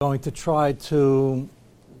Going to try to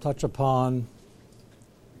touch upon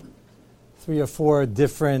 3 or 4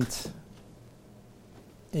 different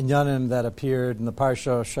inyanim that appeared in the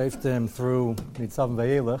Parsha Shoftim through Nitzav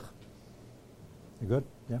Vayelech. You good?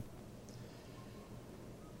 Yeah.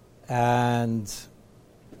 And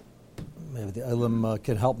maybe the Olam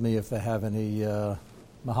can help me if they have any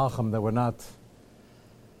mahachim that we're not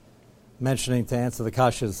mentioning to answer the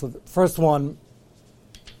kashas. So the first one,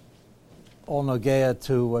 all nogea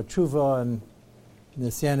to tshuva and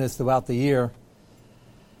nisyanis throughout the year.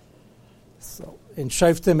 So in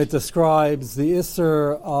Shoftim it describes the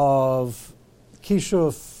isser of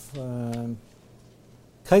kishuf,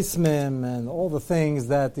 kaismim, and all the things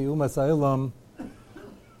that the Umas Ha'olam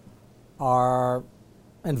are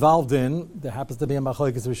involved in. There happens to be a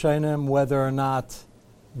machlokes rishonim whether or not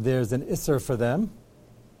there's an isser for them.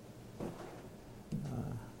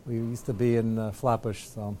 We used to be in Flatbush,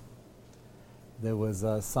 so there was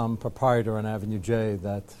some proprietor on Avenue J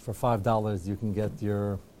that for $5 you can get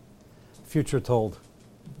your future told.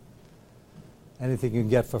 Anything you can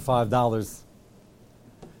get for $5 is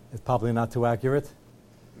probably not too accurate.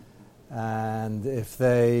 And if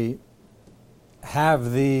they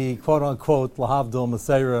have the quote-unquote Lahavdil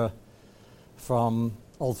Maseira from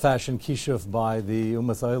old-fashioned kishuf by the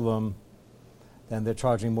Umas Ha'olam, then they're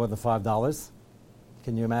charging more than $5.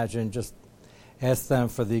 Can you imagine? Just ask them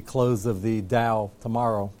for the close of the Dow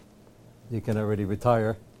tomorrow. You can already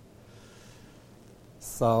retire.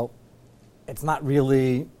 So it's not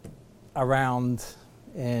really around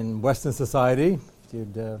in Western society. If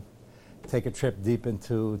you'd take a trip deep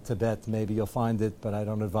into Tibet, maybe you'll find it, but I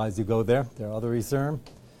don't advise you go there. There are other Isurim.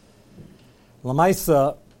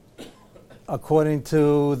 Lamaisa, according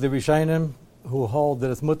to the Rishonim, who hold that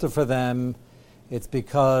it's mutter for them, it's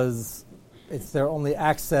because it's their only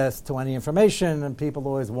access to any information, and people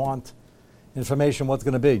always want information, what's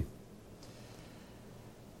going to be.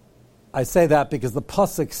 I say that because the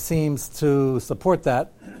pasuk seems to support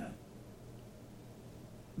that,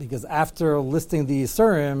 because after listing the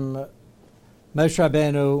Yisurim, Moshe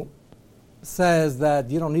Rabbeinu says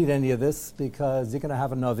that you don't need any of this because you're going to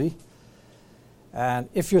have a Navi. And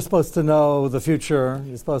if you're supposed to know the future,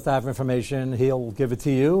 you're supposed to have information, he'll give it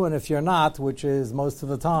to you. And if you're not, which is most of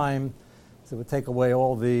the time, so it would take away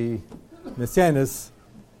all the nisyanis,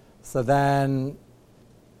 so then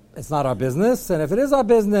it's not our business. And if it is our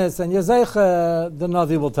business, and Yezecha, the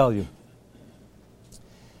Navi will tell you.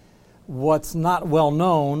 What's not well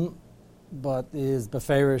known, but is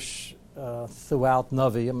beferish throughout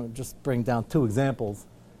Navi, I'm going to just bring down 2 examples,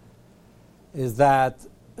 is that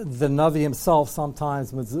the Navi himself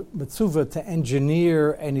sometimes mitzuvah to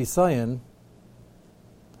engineer an Isayan,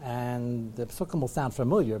 and the Psukim will sound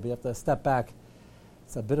familiar, but you have to step back.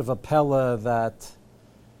 It's a bit of a pella that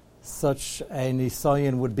such a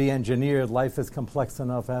Nisayan would be engineered. Life is complex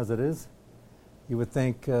enough as it is. You would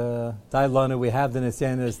think, Dailanu, we have the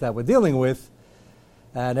Nisayanis that we're dealing with,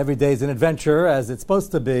 and every day is an adventure, as it's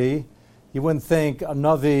supposed to be. You wouldn't think a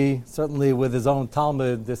Navi, certainly with his own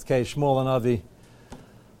Talmud, this case Shmuel Navi,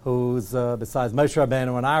 who's besides Moshe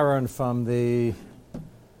Rabbeinu and Aaron from the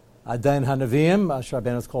Adain HaNeviim. Moshe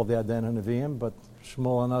Rabbeinu is called the Adain HaNeviim, but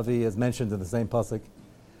Shmuel Navi is mentioned in the same pasuk.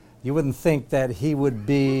 You wouldn't think that he would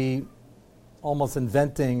be almost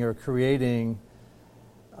inventing or creating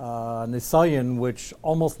Nisayan, which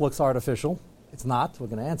almost looks artificial. It's not. We're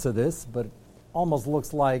going to answer this, but it almost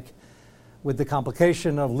looks like, with the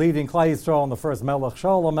complication of leading Klal Yisrael in the first Melech,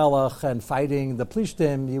 Shaul Melech, and fighting the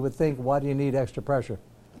Plishtim, you would think, why do you need extra pressure?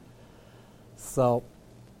 So,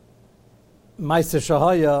 Maaseh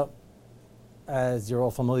Shahaya, as you're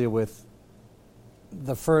all familiar with,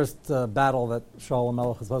 the first battle that Shaul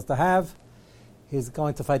Melech is supposed to have, he's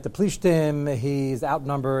going to fight the Plishtim. He's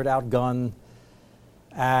outnumbered, outgunned,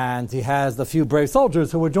 and he has the few brave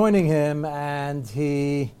soldiers who are joining him, and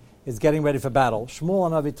he is getting ready for battle.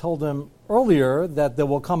 Shmuel Navi told him earlier that there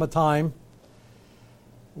will come a time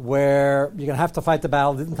where you're going to have to fight the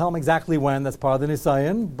battle. Didn't tell him exactly when, that's part of the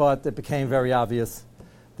Nisayan, but it became very obvious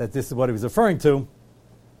that this is what he was referring to.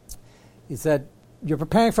 He said, you're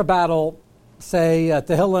preparing for battle, say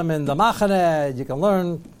Tehillim in the Machaneh, you can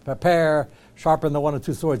learn, prepare, sharpen the 1 or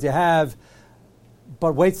 2 swords you have,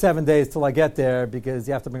 but wait 7 days till I get there, because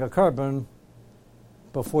you have to bring a korban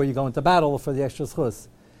before you go into battle for the extra schus.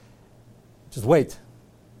 Just wait.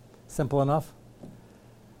 Simple enough.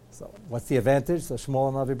 So what's the advantage? So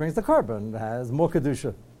Shmuel Navi brings the korban. It has more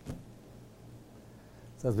kedusha.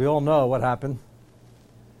 So as we all know what happened.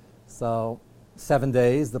 So 7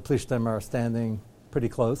 days, the Plishtim are standing pretty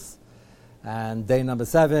close. And day number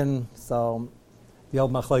 7, so the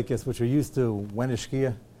old machlokes, which we're used to, when is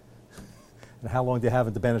Shkia? And how long do you have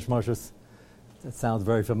in the Banish Moshes? It sounds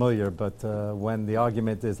very familiar, but when the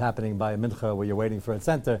argument is happening by a mincha where you're waiting for a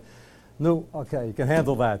center, no, okay, you can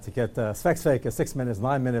handle that. You get Svek 6 minutes,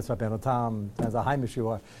 9 minutes, Rabbeinu Tam, as a Haimish you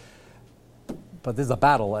are. But this is a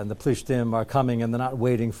battle, and the Plishtim are coming, and they're not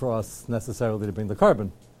waiting for us necessarily to bring the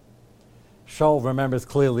carbon. Shaul remembers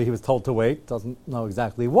clearly he was told to wait, doesn't know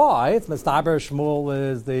exactly why. It's Mistaber,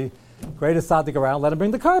 Shmuel is the greatest tzaddik around, let him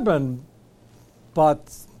bring the carbon.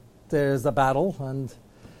 But there's a battle, and it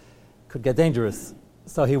could get dangerous.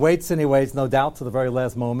 So he waits, no doubt, to the very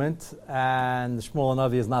last moment, and Shmuel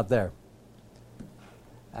Hanavi is not there.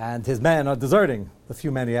 And his men are deserting, the few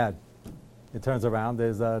men he had. He turns around,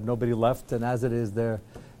 there's nobody left, and as it is, they're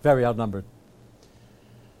very outnumbered.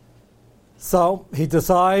 So he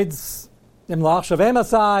decides, Imlach Shavei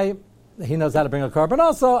Masai, he knows how to bring a carbon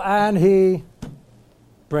also, and he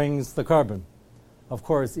brings the carbon. Of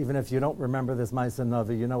course, even if you don't remember this Ma'aseh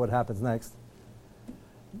Navi, you know what happens next.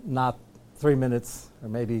 Not 3 minutes, or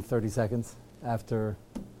maybe 30 seconds after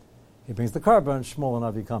he brings the carbon, Shmuel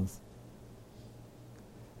Hanavi comes.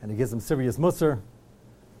 And he gives him serious musar.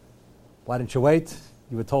 Why didn't you wait?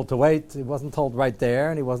 You were told to wait. He wasn't told right there,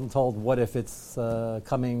 and he wasn't told what if it's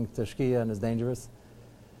coming to Shkia and is dangerous.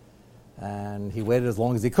 And he waited as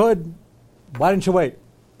long as he could. Why didn't you wait?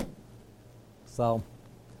 So,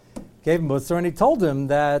 gave him musar, and he told him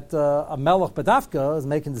that a melech bedafka is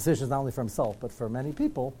making decisions not only for himself, but for many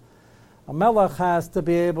people. A melech has to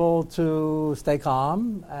be able to stay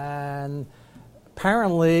calm, and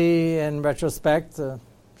apparently, in retrospect,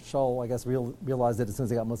 Shaul, I guess, realized it as soon as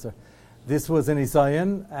he got musar. This was in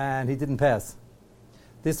Isayan, and he didn't pass.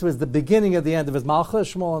 This was the beginning of the end of his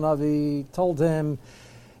malchus. Shmuel Hanavi told him,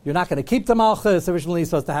 you're not going to keep the malchus. Originally, he's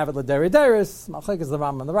supposed to have it l'deri deris. Malchus is the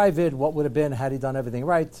Ram and the Ravid. What would have been had he done everything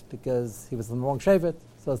right? Because he was in the wrong Shevet,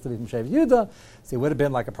 supposed to be from Shevet Yehuda. So he would have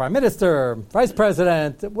been like a prime minister, vice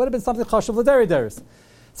president. It would have been something chashuv l'deri deris.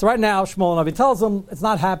 So right now, Shmuel Hanavi tells him, it's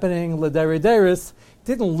not happening l'deri deris.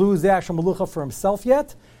 Didn't lose the actual melucha for himself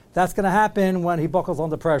yet. That's going to happen when he buckles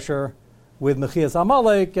under pressure with Mechias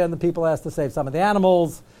Amalek, and the people asked to save some of the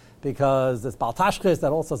animals because it's Baal Tashchis,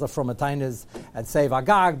 that all sorts of from tainas, and save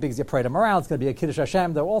Agag because you parade him around. It's going to be a Kiddush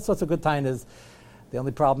Hashem. There are all sorts of good tainas. The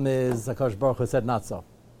only problem is HaKadosh Baruch Hu said not so.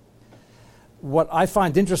 What I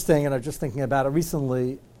find interesting, and I'm just thinking about it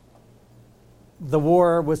recently, the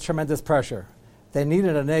war was tremendous pressure. They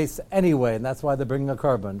needed an ace anyway, and that's why they're bringing a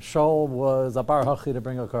carbon. Shaul was a bar hachi to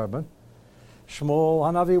bring a carbon. Shmuel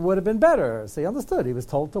Hanavi would have been better. So he understood. He was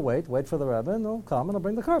told to wait for the Rebbe, and he'll come and he'll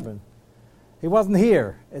bring the carbon. He wasn't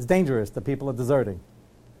here. It's dangerous. The people are deserting.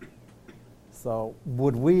 So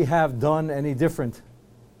would we have done any different?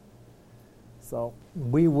 So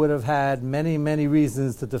we would have had many, many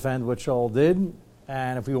reasons to defend what Shaul did.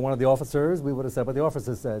 And if we were one of the officers, we would have said what the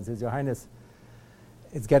officer said. Says, Your Highness,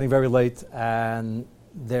 it's getting very late, and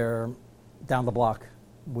they're down the block.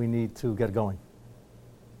 We need to get going.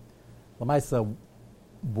 Lamaisa,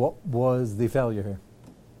 what was the failure here?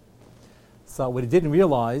 So what he didn't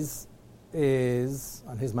realize is,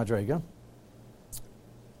 on his madrega,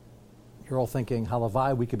 you're all thinking,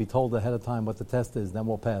 halavai, we could be told ahead of time what the test is, then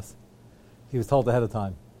we'll pass. He was told ahead of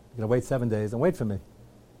time. You're going to wait 7 days and wait for me.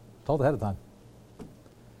 Told ahead of time.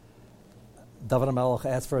 David HaMelech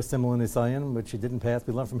asked for a similar nisayon, which he didn't pass.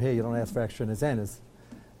 We learned from here, you don't ask for extra nisayonis.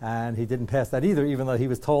 And he didn't pass that either, even though he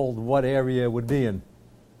was told what area it would be in.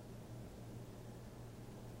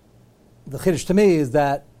 The chiddush to me is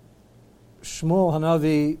that Shmuel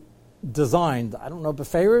Hanavi designed, I don't know,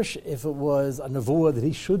 beferish, if it was a nevuah that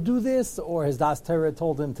he should do this, or his das Torah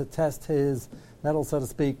told him to test his mettle, so to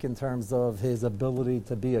speak, in terms of his ability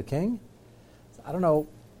to be a king. So I don't know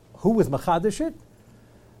who was machadish it,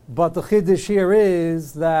 but the chiddush here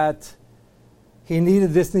is that he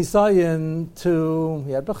needed this nisayon to,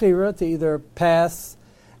 he had bechira, to either pass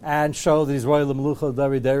and show that he's royal melucha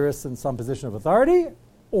dari deris in some position of authority,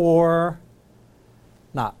 or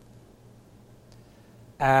not.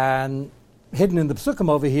 And hidden in the psukim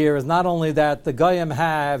over here is not only that the goyim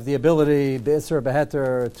have the ability, be'isr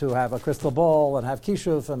beheter, to have a crystal ball and have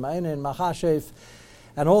kishuf and ma'inin, machashef,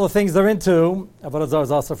 and all the things they're into. Avodah zarah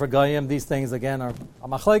is also for goyim. These things, again, are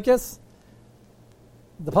machlekes.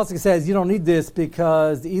 The pasuk says you don't need this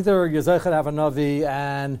because either you're zeicher to have a navi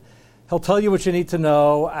and he'll tell you what you need to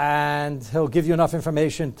know and he'll give you enough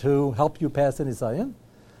information to help you pass the nisayon,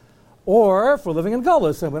 or if we're living in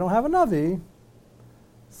Golus and we don't have a Navi,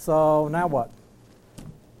 so now what?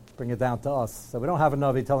 Bring it down to us. So we don't have a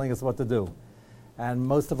Navi telling us what to do. And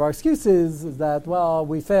most of our excuses is that, well,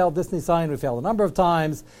 we failed this Nisayon, we failed a number of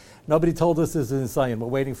times. Nobody told us this is Nisayon. We're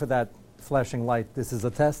waiting for that flashing light. This is a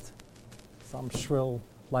test. Some shrill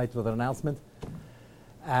light with an announcement.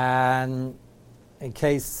 And in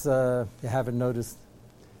case you haven't noticed,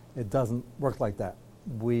 it doesn't work like that.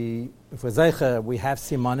 If we're zeicha, we have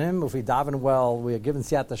simanim. If we daven well, we are given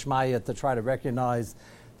siyata shmaya to try to recognize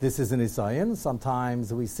this is an isayin.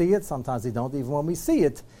 Sometimes we see it, sometimes we don't. Even when we see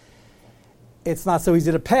it, it's not so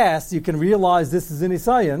easy to pass. You can realize this is an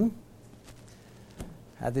isayin.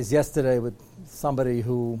 I had this yesterday with somebody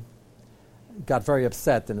who got very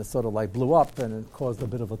upset, and it sort of like blew up, and it caused a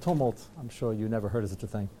bit of a tumult. I'm sure you never heard of such a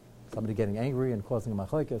thing. Somebody getting angry and causing a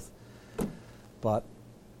machlokes. But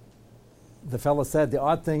the fellow said, the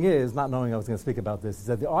odd thing is, not knowing I was going to speak about this, he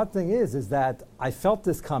said, the odd thing is that I felt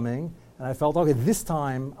this coming, and I felt, okay, this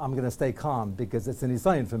time I'm going to stay calm because it's an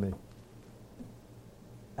isayin for me.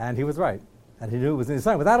 And he was right. And he knew it was an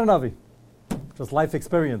isayin without a navi. Just life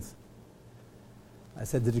experience. I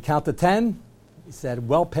said, did you count to 10? He said,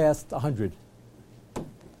 well past 100.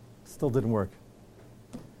 Still didn't work.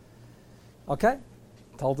 Okay.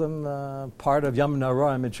 Told him part of Yom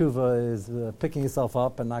Naraim and Tshuva is picking yourself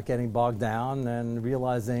up and not getting bogged down and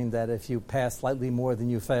realizing that if you pass slightly more than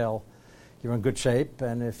you fail, you're in good shape.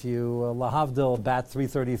 And if you, lahavdil, bat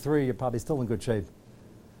 333, you're probably still in good shape.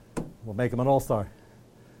 We'll make him an all-star.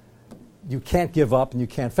 You can't give up and you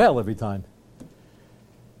can't fail every time.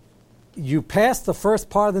 You passed the first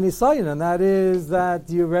part of the Nisayan, and that is that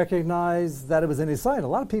you recognize that it was an Nisayan. A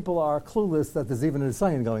lot of people are clueless that there's even a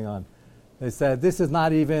Nisayan going on. They said, this is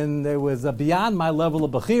not even, there was a beyond my level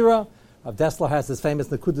of Bechira. Rav Dessler has his famous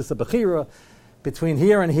Nekudus of Bechira. Between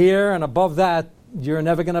here and above that, you're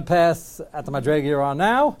never going to pass at the Madrega you're on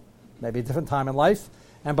now, maybe a different time in life.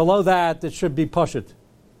 And below that, it should be Pashut.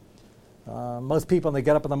 Most people, when they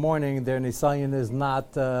get up in the morning, their Nisayan is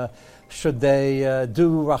not, should they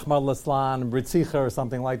do Rahman al-Islam, Ritzicha, or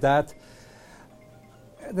something like that.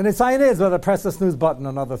 The Nisayan is whether to press the snooze button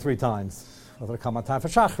another 3 times, whether to come on time for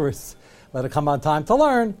Shacharis, let it come on time to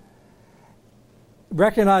learn.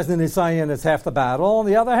 Recognizing the Nisayan is half the battle, and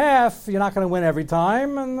the other half, you're not going to win every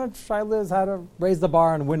time, and the Shaila is how to raise the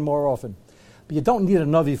bar and win more often. But you don't need a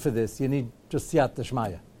Navi for this, you need just Siyat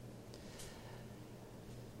Deshmaya.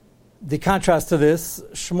 The contrast to this,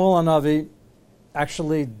 Shmuel HaNavi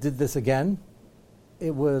actually did this again.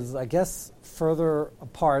 It was, I guess, further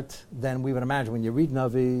apart than we would imagine. When you read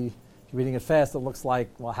Navi, you're reading it fast, it looks like,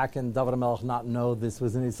 well, how can David HaMelech not know this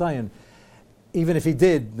was an Nisayan? Even if he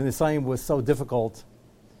did, the Nisayan was so difficult,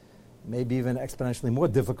 maybe even exponentially more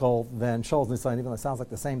difficult than Shaul's Nisayan, even though it sounds like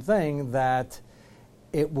the same thing, that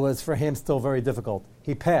it was for him still very difficult.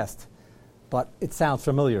 He passed, but it sounds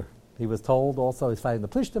familiar. He was told also he's fighting the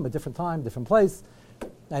Plishtim, a different time, different place,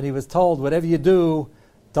 and he was told, whatever you do,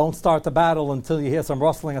 don't start the battle until you hear some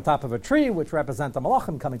rustling on top of a tree, which represent the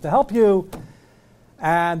Malachim coming to help you.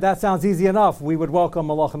 And that sounds easy enough. We would welcome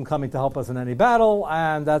Malachim coming to help us in any battle,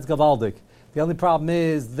 and that's Gavaldik. The only problem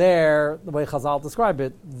is there, the way Chazal described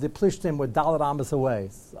it, the Plishtim were Dalet Amos away.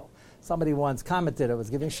 So somebody once commented, I was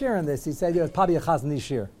giving shir on this, he said, it's probably a Chazni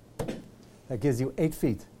shir. That gives you 8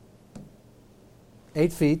 feet.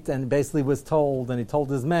 8 feet, and basically was told, and he told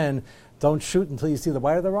his men, don't shoot until you see the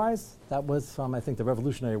white of their eyes. That was from, I think, the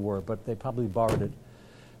Revolutionary War, but they probably borrowed it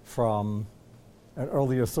from an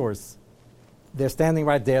earlier source. They're standing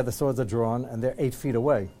right there, the swords are drawn, and they're 8 feet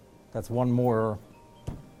away. That's one more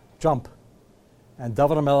jump. And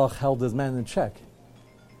David HaMelech held his men in check.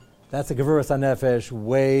 That's a Gevuras HaNefesh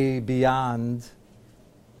way beyond,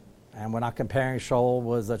 and we're not comparing. Shaul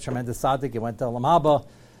was a tremendous tzaddik. He went to Olam Haba,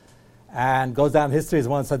 and goes down in history as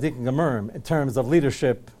one of Tzaddik and Gemurim in terms of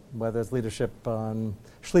leadership, whether it's leadership on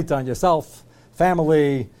Shlita on yourself,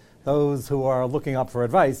 family, those who are looking up for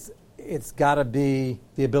advice. It's got to be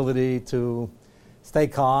the ability to stay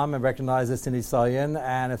calm and recognize this in Nisayan,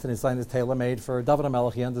 and if the Nisayan is tailor-made for David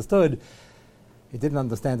HaMelech, he understood. He didn't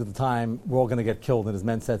understand at the time, we're all going to get killed, and his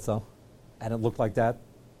men said so. And it looked like that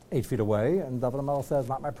 8 feet away, and David HaMelech says,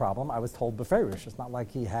 not my problem, I was told beferish. It's not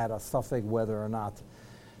like he had a suffix whether or not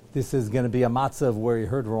this is going to be a matzav where he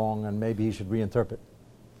heard wrong and maybe he should reinterpret.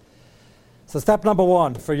 So step number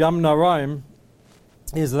 1 for Yom Naraim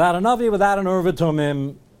is without a Navi, without an Ur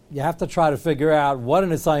V'Tumim, you have to try to figure out what an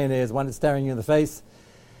Nisayan is when it's staring you in the face.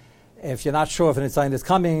 If you're not sure if an Nisayan is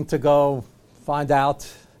coming, to go find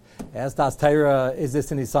out. Ask Das Torah, is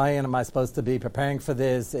this an Nisayan? Am I supposed to be preparing for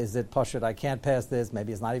this? Is it Pashut? I can't pass this.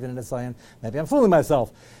 Maybe it's not even an Nisayan. Maybe I'm fooling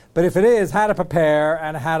myself. But if it is, how to prepare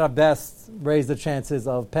and how to best raise the chances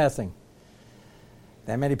of passing.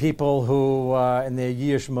 There are many people who, in their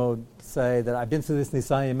Yish mode, say that I've been through this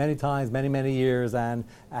Nisayan many times, many, many years, and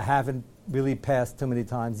I haven't really passed too many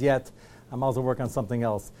times yet. I might as well work on something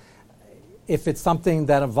else. if it's something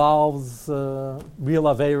that involves real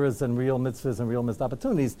Averas and real mitzvahs and real missed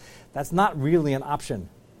opportunities, that's not really an option.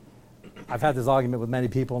 I've had this argument with many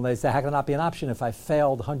people, and they say, how can it not be an option if I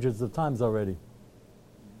failed hundreds of times already?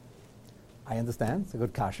 I understand. It's a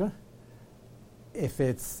good kasha. If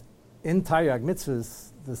it's in Taryag mitzvahs,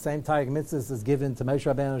 the same Taryag mitzvahs is given to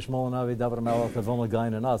Moshe Rabbeinu, Shmuel Navi, David HaMelech, Vilna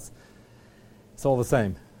Gaon, and us. It's all the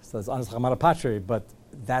same. So it's Anis Chamar Patri, but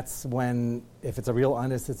that's when, if it's a real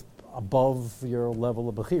Anis, it's above your level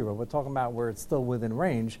of Bechira. We're talking about where it's still within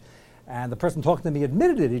range. And the person talking to me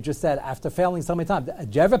admitted it. He just said, after failing so many times,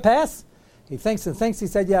 did you ever pass? He thinks and thinks. He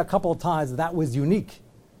said, yeah, a couple of times. That was unique.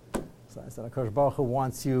 So I said, HaKadosh Baruch Hu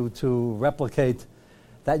wants you to replicate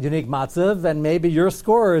that unique matzav, and maybe your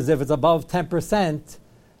score is, if it's above 10%,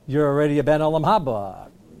 you're already a ben olam haba.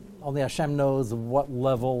 Only Hashem knows what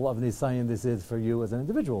level of nisayon this is for you as an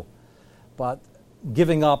individual. But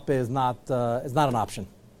giving up is not an option.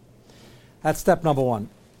 That's step number one.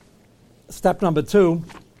 Step number two,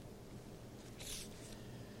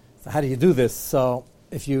 so how do you do this? So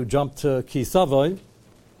if you jump to Ki Savoy,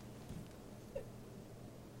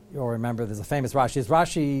 you'll remember there's a famous Rashi.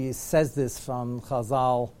 Rashi says this from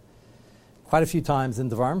Chazal quite a few times in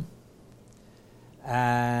Devarim.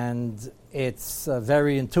 And it's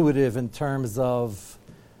very intuitive in terms of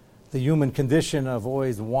the human condition of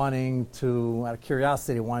always wanting to, out of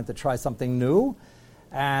curiosity, wanting to try something new.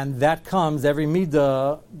 And that comes, every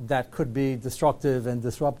midah that could be destructive and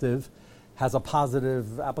disruptive has a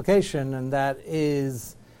positive application, and that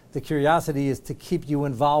is, the curiosity is to keep you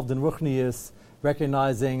involved in Ruchnius,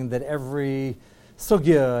 recognizing that every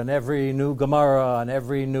sugya and every new Gemara and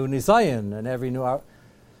every new Nisayan and every new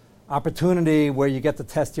opportunity where you get to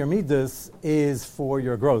test your midas is for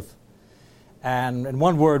your growth. And in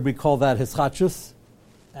one word, we call that hischachus.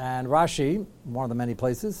 And Rashi, one of the many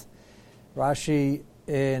places, Rashi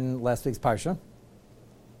in last week's parsha,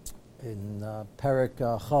 in Perek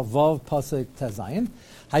Chavav Pasuk Tezayin,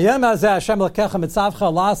 Hayom hazeh Hashem Elokecha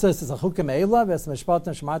mitzavcha lasos es hachukim eila v'es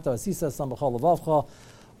mishpatim shmarta asisa sam b'chol levavcha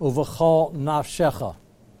uv'chol nafshecha.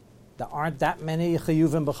 There aren't that many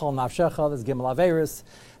chiyuvim b'chol nafshecha. There's Gimel Averis,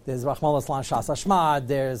 there's Rachmanas Lan Shas Hashmad,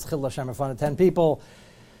 there's Chil Hashem in front of 10 people.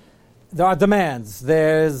 There are demands.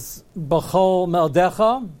 There's b'chol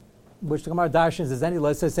meldecha, which the Gemara darshins is any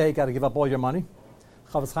less. They say you got to give up all your money.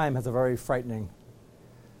 Chavetz Chaim has a very frightening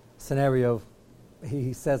scenario.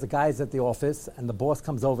 He says the guy's at the office and the boss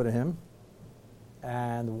comes over to him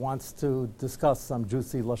and wants to discuss some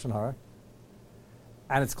juicy Lashon Hara.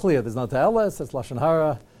 And it's clear there's no Ta'elis, it's Lashon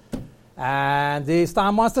Hara. And the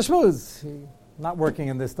Stam wants to schmooze. He's not working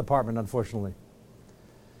in this department, unfortunately.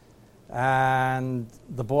 And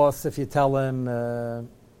the boss, if you tell him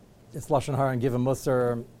it's Lashon Hara and give him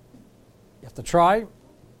Musar, you have to try.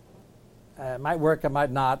 It might work, it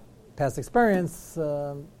might not. Past experience,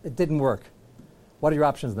 it didn't work. What are your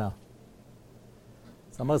options now?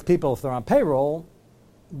 So most people, if they're on payroll,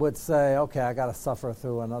 would say, okay, I got to suffer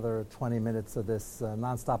through another 20 minutes of this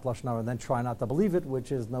non-stop Lashon Hara and then try not to believe it,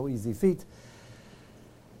 which is no easy feat.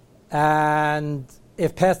 And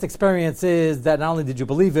if past experience is that not only did you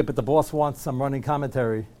believe it, but the boss wants some running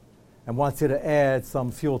commentary and wants you to add some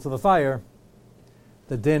fuel to the fire,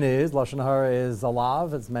 the din is, Lashon Hara is a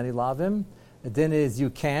lav, it's many lavim. The din is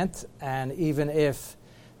you can't, and even if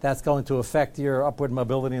that's going to affect your upward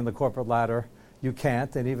mobility in the corporate ladder, you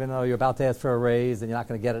can't. And even though you're about to ask for a raise and you're not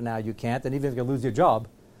going to get it now, you can't. And even if you lose your job,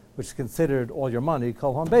 which is considered all your money,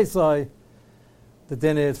 kol hon beisai, the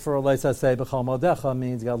din is for a leisa say b'chol modecha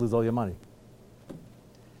means you got to lose all your money.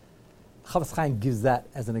 Chavetz Chaim gives that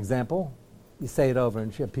as an example. You say it over,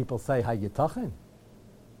 and you have people say, "Hay yitachin."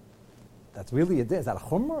 That's really a din. Is that a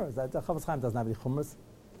chumrah? Is that Chavetz Chaim doesn't have any chumras?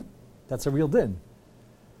 That's a real din.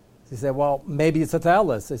 So you say, well, maybe it's a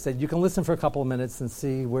ta'alis. They said, you can listen for a couple of minutes and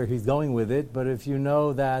see where he's going with it, but if you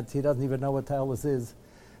know that he doesn't even know what ta'alis is,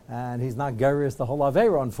 and he's not garius the whole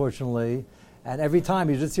avera, unfortunately, and every time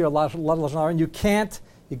you just hear a lot of Lashon Hara, and you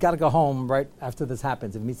got to go home right after this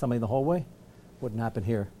happens. If you meet somebody in the hallway, wouldn't happen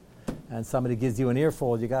here. And somebody gives you an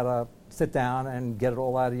earful, you got to sit down and get it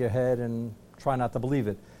all out of your head and try not to believe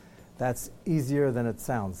it. That's easier than it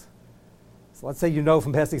sounds. So let's say you know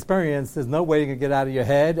from past experience there's no way you can get out of your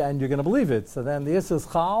head and you're going to believe it. So then the Issa is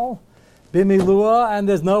Chal, Bimilua, and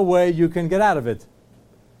there's no way you can get out of it.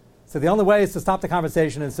 So the only way is to stop the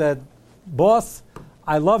conversation and said, boss,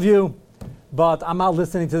 I love you, but I'm not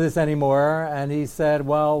listening to this anymore. And he said,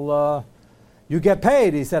 well, you get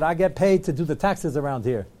paid. He said, I get paid to do the taxes around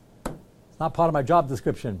here. It's not part of my job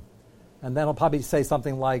description. And then he'll probably say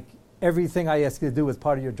something like, everything I ask you to do is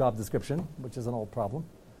part of your job description, which is an old problem.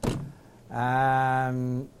 I'd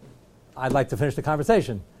like to finish the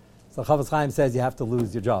conversation. So Chofetz Chaim says you have to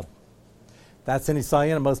lose your job. That's an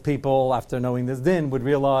Nisayan, and most people, after knowing this din, would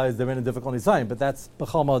realize they're in a difficult Nisayan, but that's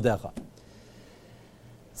B'chol Mo'adecha.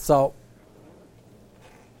 So,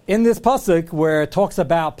 in this pasuk where it talks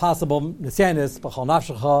about possible Nisyanis, B'chol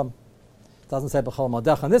Nafshecha, it doesn't say B'chol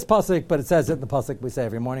Mo'adecha in this pasuk, but it says it in the pasuk we say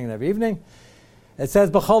every morning and every evening. It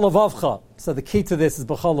says B'chol Levavcha. So the key to this is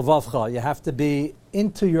B'chol Levavcha. You have to be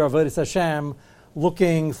into your Avodas Hashem,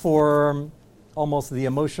 looking for almost the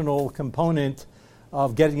emotional component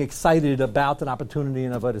of getting excited about an opportunity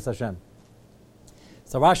in Avodas Hashem.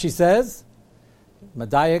 So Rashi says,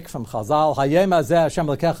 Medayik from Chazal, Hayem Azeh Hashem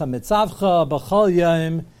Lekecha Mitzavcha B'chol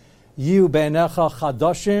Yom Yu Beinecha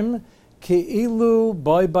Chadoshim Ki'ilu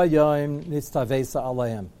Boi Bayom Nitztavesa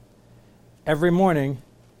Aleim. Every morning,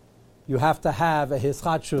 you have to have a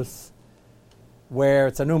hischatshus where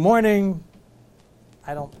it's a new morning.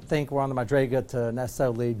 I don't think we're on the Madrega to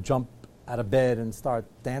necessarily jump out of bed and start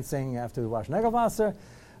dancing after we wash Negavasser,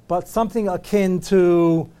 but something akin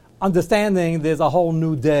to understanding there's a whole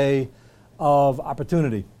new day of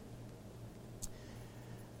opportunity.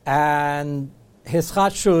 And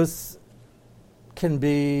hischatshus can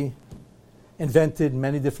be invented in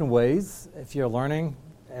many different ways. If you're learning,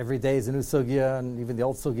 every day is a new sugya, and even the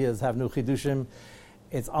old sugyas have new chidushim.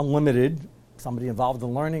 It's unlimited. Somebody involved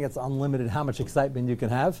in learning, it's unlimited how much excitement you can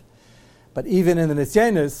have. But even in the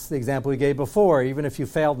Nisyanis, the example we gave before, even if you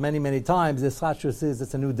failed many, many times, this chashus is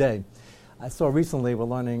it's a new day. I saw recently we're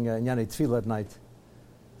learning Inyane Tefillah at night.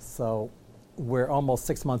 So we're almost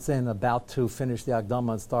 6 months in, about to finish the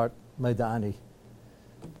Akdama and start Meida'ani,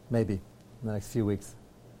 maybe, in the next few weeks.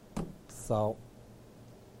 So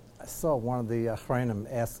I saw one of the Achreinim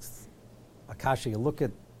asks Akashi, look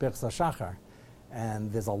at Birchas HaShachar,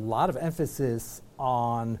 and there's a lot of emphasis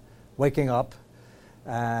on waking up,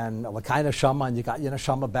 and L'kai Neshama, and you got your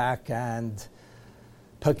Neshama back, and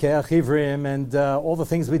Pakeh Chivrim, and all the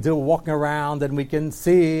things we do, walking around, and we can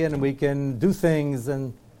see, and we can do things.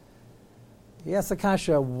 And he asked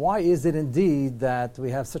Akasha, why is it indeed that we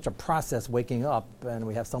have such a process waking up, and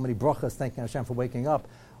we have so many brachas thanking Hashem for waking up?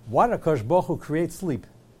 Why did Akash Baruch Hu create sleep?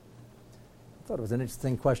 I thought it was an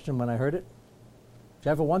interesting question when I heard it. Do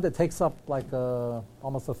you ever one that takes up like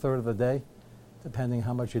almost a third of the day, depending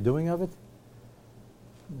how much you're doing of it?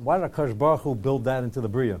 Why did Akash Baruch Hu build that into the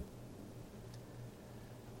Bria?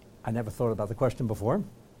 I never thought about the question before,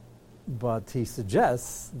 but he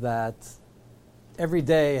suggests that every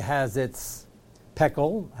day has its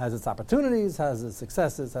pekel, has its opportunities, has its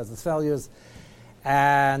successes, has its failures,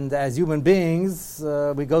 and as human beings,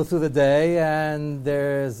 we go through the day and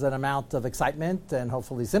there's an amount of excitement and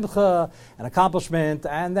hopefully simcha and accomplishment,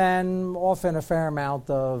 and then often a fair amount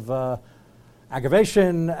of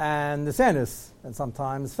aggravation and nisanis, and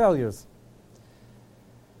sometimes failures.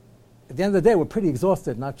 At the end of the day, we're pretty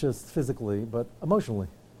exhausted, not just physically, but emotionally.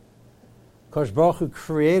 Kosh Baruch Hu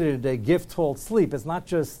created a gift called sleep. It's not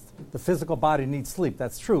just the physical body needs sleep.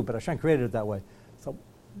 That's true, but Hashem created it that way. So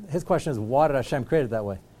his question is, why did Hashem create it that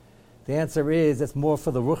way? The answer is, it's more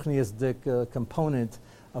for the ruchniistic component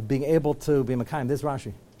of being able to be Mekayim, this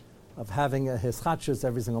Rashi, of having a hischatshus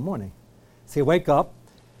every single morning. So you wake up,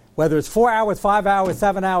 whether it's 4 hours, 5 hours,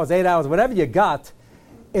 7 hours, 8 hours, whatever you got,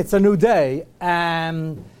 it's a new day,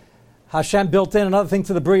 and Hashem built in another thing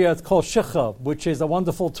to the Bria. It's called Shikha, which is a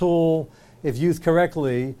wonderful tool. If used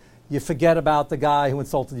correctly, you forget about the guy who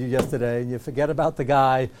insulted you yesterday, and you forget about the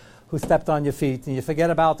guy who stepped on your feet, and you forget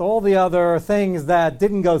about all the other things that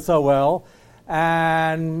didn't go so well,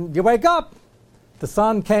 and you wake up. The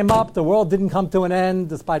sun came up, the world didn't come to an end,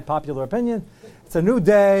 despite popular opinion. It's a new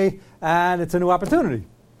day, and it's a new opportunity.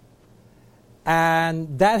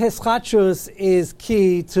 And that hischatshus is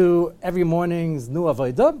key to every morning's new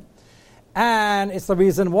avodah. And it's the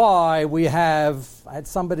reason why I had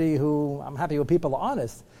somebody who, I'm happy when people are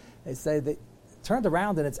honest, they say they turned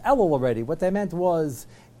around and it's Elul already. What they meant was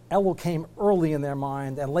Elul came early in their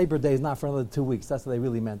mind, and Labor Day is not for another 2 weeks. That's what they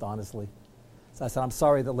really meant, honestly. So I said, I'm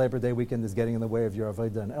sorry that Labor Day weekend is getting in the way of your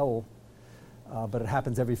avodah and Elul, but it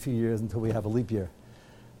happens every few years until we have a leap year.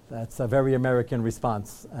 That's a very American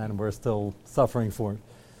response, and we're still suffering for it.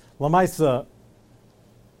 Lamaisa,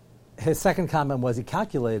 his second comment was he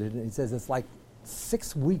calculated, and he says it's like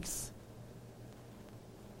 6 weeks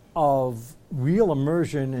of real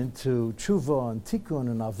immersion into tshuva and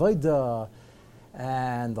tikkun and avodah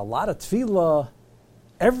and a lot of tefillah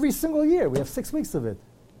every single year. We have 6 weeks of it.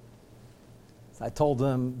 So I told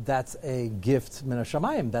him that's a gift min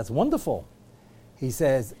hashamayim. That's wonderful. He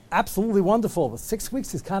says, absolutely wonderful, but 6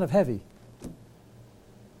 weeks is kind of heavy.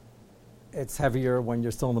 It's heavier when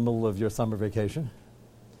you're still in the middle of your summer vacation.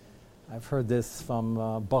 I've heard this from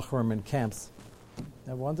Bachram in camps.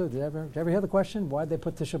 Ever wonder? Did you ever hear the question? Why did they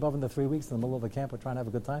put Tisha B'Av in the 3 weeks in the middle of a camp? We're trying to have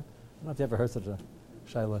a good time. I don't know if you ever heard such a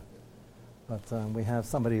shaila, but we have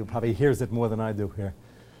somebody who probably hears it more than I do here.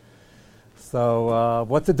 So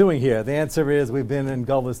what's it doing here? The answer is we've been in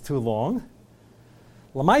Gullus too long.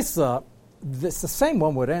 Lamaisa, it's the same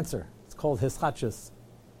one-word answer. It's called Hischachus.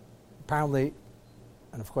 Apparently,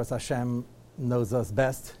 and of course Hashem knows us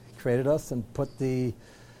best. He created us and put the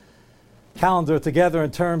calendar together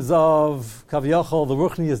in terms of Kaviyachol, the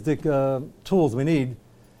Ruchniistic tools we need.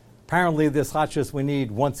 Apparently, this Chachus we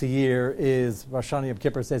need once a year is Rosh Hashanah, Yom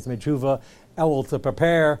Kippur, Seiz Mechuva, Elul to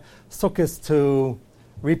prepare, Sukkot to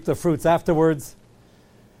reap the fruits afterwards.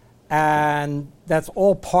 And that's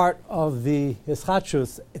all part of the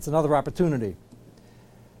Hischachus. It's another opportunity.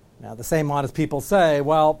 Now, the same honest people say,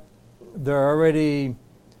 well, they're already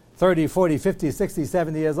 30, 40, 50, 60,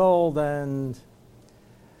 70 years old, and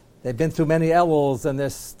they've been through many Eluls, and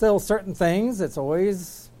there's still certain things. It's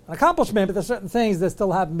always an accomplishment, but there's certain things that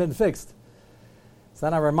still haven't been fixed. So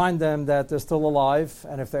then I remind them that they're still alive,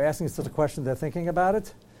 and if they're asking such a question, they're thinking about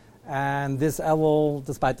it. And this Elul,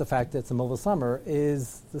 despite the fact that it's the middle of summer,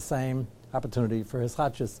 is the same opportunity for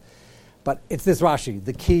Hischachus. But it's this Rashi.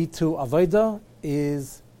 The key to Avodah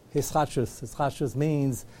is Hischachus. Hischachus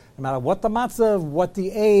means no matter what the matzav, what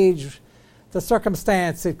the age, the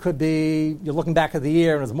circumstance, it could be you're looking back at the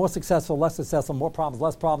year and it's more successful, less successful, more problems,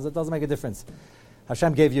 less problems. It doesn't make a difference.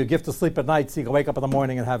 Hashem gave you a gift to sleep at night so you can wake up in the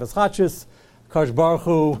morning and have Hischachus. Kadosh Baruch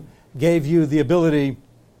Hu gave you the ability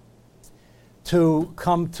to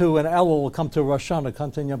come to an Elul, come to Rosh Hashanah,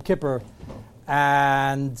 come to Yom Kippur,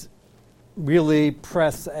 and really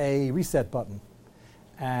press a reset button.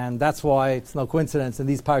 And that's why it's no coincidence. In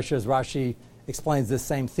these parshas, Rashi explains this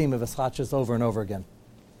same theme of Hischachus over and over again.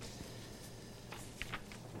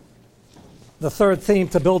 The third theme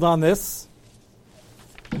to build on this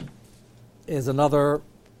is another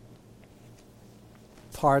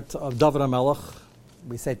part of David HaMelech.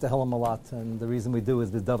 We say Tehillim a lot, and the reason we do is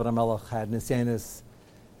because David HaMelech had Nisyanis,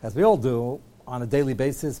 as we all do, on a daily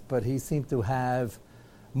basis, but he seemed to have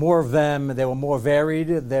more of them. They were more varied.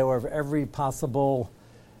 They were of every possible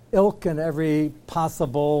ilk and every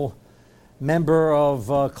possible member of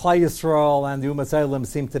Klal Yisrael and the Umas Elam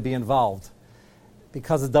seemed to be involved.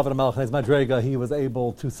 Because of David HaMelech and his Madrega, he was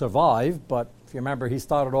able to survive, but if you remember, he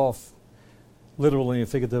started off literally and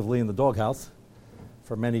figuratively in the doghouse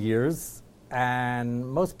for many years. And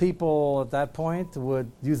most people at that point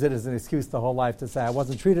would use it as an excuse the whole life to say, I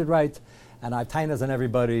wasn't treated right, and I have tainas on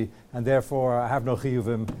everybody, and therefore I have no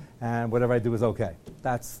chiyuvim, and whatever I do is okay.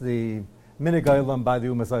 That's the minig olam by the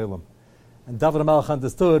umas olam. And David HaMelech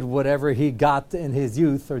understood whatever he got in his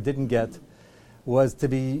youth, or didn't get, was to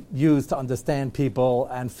be used to understand people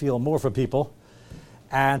and feel more for people,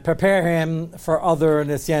 and prepare him for other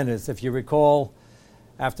nisyanis. If you recall,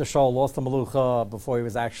 after Shaul lost the Melucha before he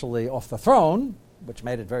was actually off the throne, which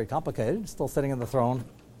made it very complicated, still sitting on the throne,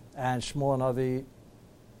 and Shmuel Navi,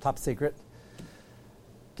 top secret,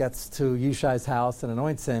 gets to Yishai's house and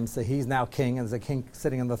anoints him, so he's now king, and there's a king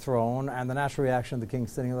sitting on the throne, and the natural reaction of the king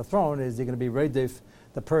sitting on the throne is you're going to be Redif,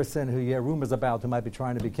 the person who you hear rumors about who might be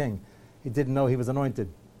trying to be king. He didn't know he was anointed.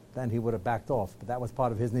 Then he would have backed off, but that was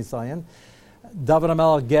part of his Nisayan. David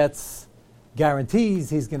HaMelech gets guarantees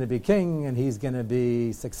he's going to be king and he's going to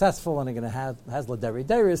be successful and he's going to have Hasla Deri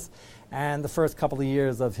Deris. And the first couple of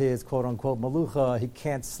years of his quote-unquote Malucha, he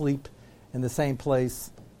can't sleep in the same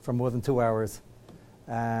place for more than 2 hours,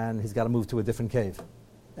 and he's got to move to a different cave.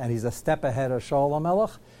 And he's a step ahead of Shaul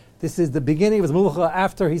HaMelech. This is the beginning of his Malucha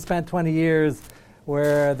after he spent 20 years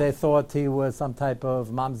where they thought he was some type of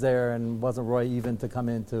mamzer and wasn't Roy even to come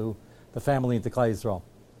into the family, into Klal Yisrael.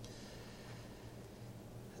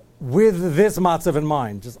 With this matzav in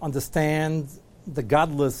mind, just understand the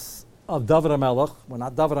godless of David HaMelech. Well,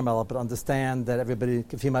 not David HaMelech, but understand that everybody,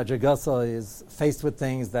 Kifima Jagasa, is faced with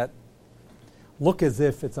things that look as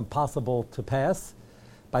if it's impossible to pass.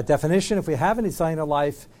 By definition, if we have any sign of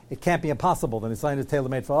life, it can't be impossible. The sign is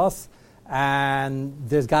tailor-made for us, and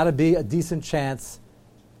there's got to be a decent chance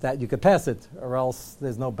that you could pass it, or else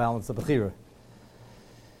there's no balance of Bechira.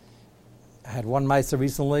 I had one Maisa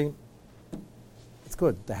recently. It's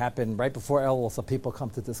good to happen right before Elul, so people come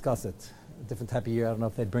to discuss it. A different type of year, I don't know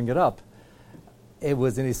if they'd bring it up. It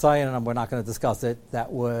was in Isayan, and we're not going to discuss it. That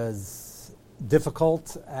was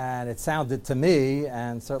difficult, and it sounded to me,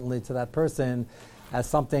 and certainly to that person, as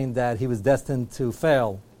something that he was destined to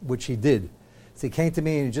fail, which he did. So he came to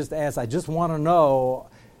me and he just asked, I just want to know,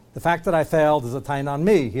 the fact that I failed is a tain on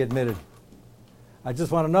me, he admitted. I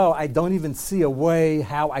just want to know, I don't even see a way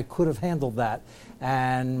how I could have handled that.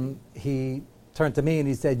 And he turned to me and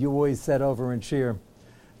he said, you always said over in Shir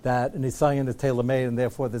that an Nisayan is tailor-made, and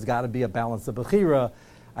therefore there's got to be a balance of Bechira.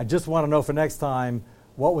 I just want to know for next time,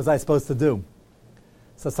 what was I supposed to do?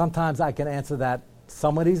 So sometimes I can answer that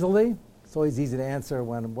somewhat easily. It's always easy to answer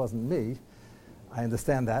when it wasn't me. I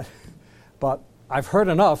understand that. But I've heard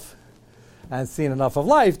enough and seen enough of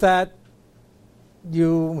life that he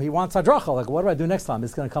wants hadracha. Like, what do I do next time?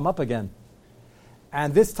 It's going to come up again.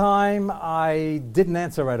 And this time, I didn't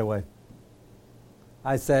answer right away.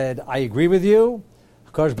 I said, I agree with you.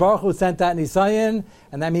 HaKadosh Baruch Hu sent that Nisayan,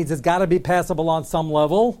 and that means it's got to be passable on some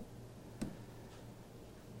level.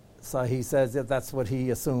 So he says that that's what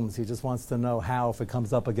he assumes. He just wants to know how, if it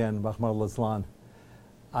comes up again, Rahman al-Islam.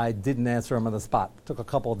 I didn't answer him on the spot. It took a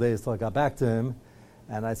couple of days till I got back to him.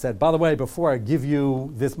 And I said, by the way, before I give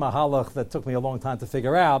you this mahalach that took me a long time to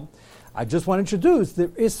figure out, I just want to introduce,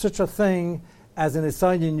 there is such a thing as an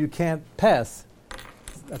Nisayan you can't pass.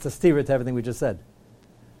 That's a steer to everything we just said.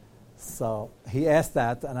 So he asked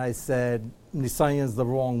that, and I said, Nisayan is the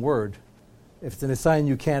wrong word. If it's a Nisayan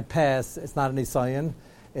you can't pass, it's not a Nisayan.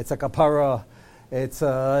 It's a kapara, it's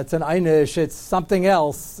an einish, it's something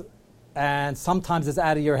else, and sometimes it's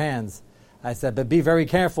out of your hands. I said, but be very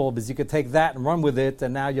careful, because you could take that and run with it,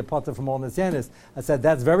 and now you're potter from all nisyanis. I said,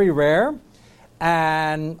 that's very rare,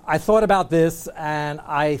 and I thought about this, and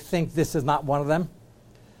I think this is not one of them.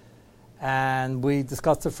 And we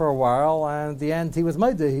discussed it for a while, and at the end he was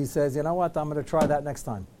maida. He says, you know what, I'm going to try that next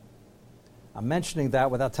time. I'm mentioning that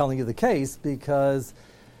without telling you the case, because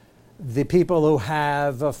the people who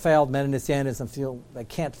have failed men and nisyanis and feel they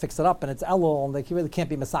can't fix it up, and it's elul, and they really can't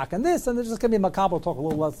be masak and this, and they're just going to be makabel, talk a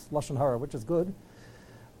little less lashon hara, which is good,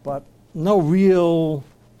 but no real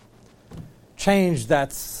change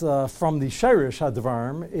that's from the sherish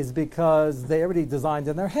hadvarm is because they already designed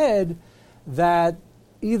in their head that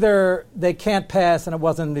either they can't pass and it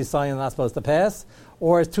wasn't nisayan not supposed to pass,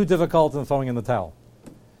 or it's too difficult and throwing in the towel.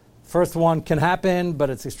 First one can happen, but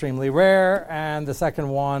it's extremely rare, and the second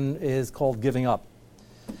one is called giving up.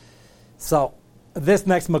 So, this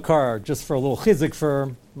next makar, just for a little chizik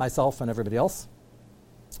for myself and everybody else,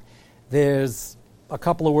 there's a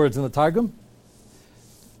couple of words in the Targum,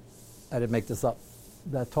 I didn't make this up,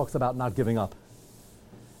 that talks about not giving up.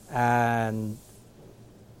 And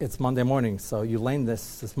it's Monday morning, so you learned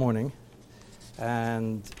this morning,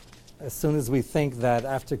 and as soon as we think that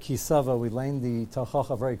after Kisava we learned the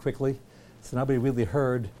Talchacha very quickly, so nobody really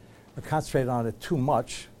heard or concentrated on it too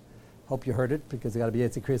much. Hope you heard it, because you got to be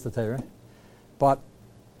Yetzi Kriyas L'Torah. But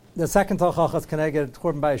the second Talchacha is connected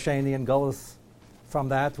Korban Ba'asheni and Gullus from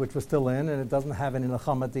that, which we're still in, and it doesn't have any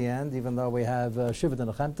Nechama at the end, even though we have Shivat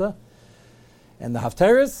and Nechemta and the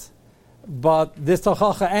Haftarahs. But this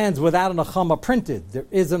Talchacha ends without a Nechama printed. There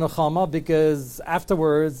is a Nechama because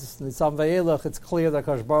afterwards, Nisav Vayelech, it's clear that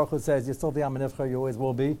Kadosh Baruch Hu says, you're still the Am Nifcha, you always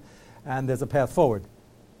will be, and there's a path forward.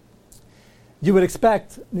 You would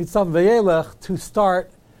expect Nisav Vayelech to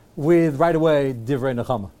start with, right away, Divrei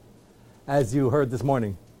Nechama, as you heard this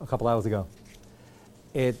morning, a couple hours ago.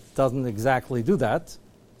 It doesn't exactly do that.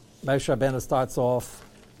 Moshe Rabbeinu starts off,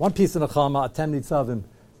 one piece of Nechama, Atem Nitzavim,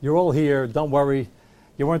 you're all here, don't worry.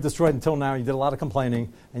 You weren't destroyed until now. You did a lot of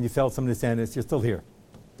complaining, and you felt some nisyanis. You're still here.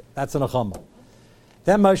 That's an achama.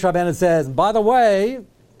 Then Moshe Rabbeinu says, by the way,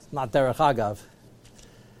 it's not derech agav.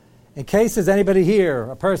 In case there's anybody here,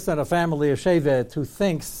 a person, a family, a shevet, who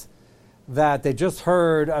thinks that they just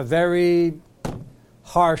heard a very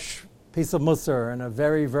harsh piece of musar and a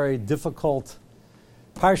very, very difficult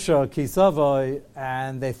parsha kisavoi,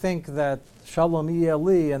 and they think that shalom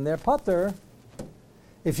yeh and their pater,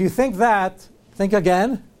 if you think that, think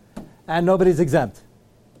again, and nobody's exempt.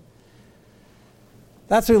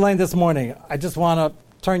 That's what we learned this morning. I just want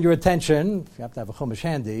to turn your attention, if you have to have a chumash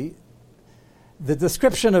handy, the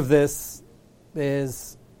description of this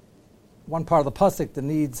is one part of the pasuk that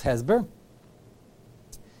needs hesber.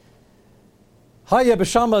 Haya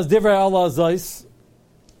b'shamas divrei Allah zois.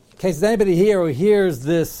 In case there's anybody here who hears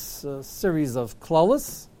this series of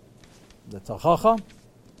klalos, the Talchacha,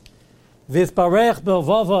 V'isparech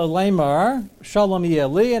b'lvava leimar shalom yeh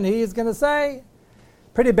li, and he is going to say,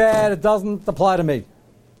 pretty bad, it doesn't apply to me.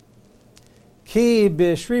 Ki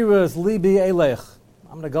b'shrirus libi elech.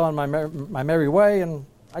 I'm going to go on my merry way, and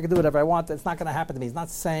I can do whatever I want. It's not going to happen to me. He's not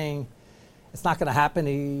saying it's not going to happen.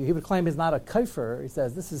 He would claim he's not a kafir. He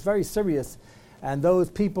says this is very serious, and those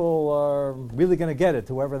people are really going to get it,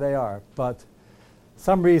 whoever they are. But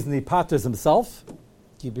some reason he patters himself.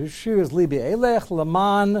 Ki b'shrirus libi elech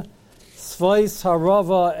laman Svais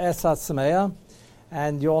harava esat semeya,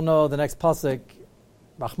 and you all know the next pasuk,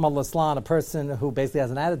 Rahman al-Islam, a person who basically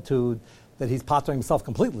has an attitude that he's pattering himself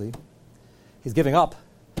completely. He's giving up.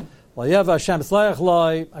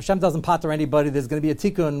 Hashem doesn't pater anybody. There's going to be a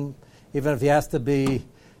tikkun, even if he has to be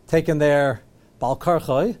taken there. Bal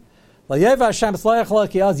karchoy. So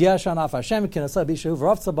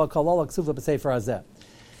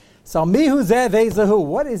mihu zeh vezahu.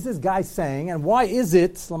 What is this guy saying, and why is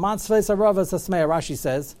it? Rashi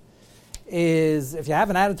says, is if you have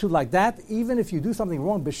an attitude like that, even if you do something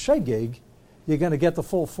wrong, b'shegeg, you're going to get the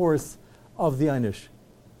full force of the einish.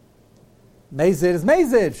 Mezid is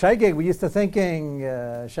mezid. Shegeg, we used to thinking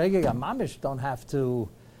shegeg and mamish don't have to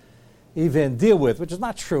even deal with, which is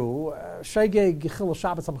not true. Shegeg chilul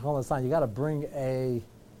Shabbos you got to bring a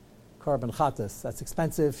carbon chatas. That's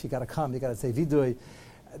expensive. You got to come. You got to say vidui.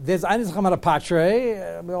 There's anis chamad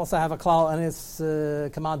patre. We also have a klal anis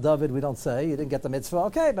command David. We don't say you didn't get the mitzvah.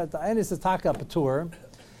 Okay, but the anis is taka patur.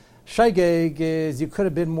 Shegeg is you could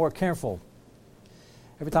have been more careful.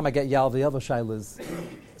 Every time I get Yal the other shaylas,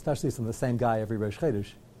 especially from the same guy every Rosh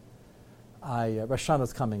Chodesh, Rosh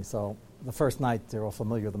Hashanah's coming, so the first night they're all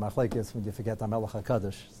familiar with the machlekes when you forget the Melech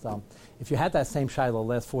HaKadosh. So if you had that same shayla the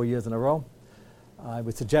last 4 years in a row, I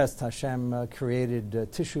would suggest Hashem created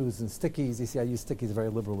tissues and stickies. You see, I use stickies very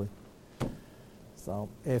liberally. So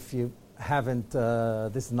if you haven't,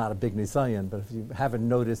 this is not a big nisayon, but if you haven't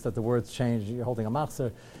noticed that the words change, you're holding a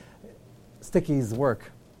machzer, stickies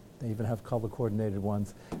work. They even have color-coordinated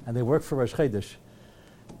ones, and they work for Rosh Chodesh.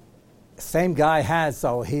 Same guy has,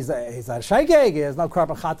 so he's a shaygeg. There's no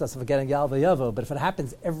carbon chatas for getting Yal V'Yavo, but if it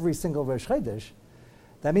happens every single Rosh Chodesh,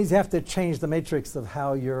 that means you have to change the matrix of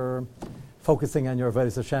how you're focusing on your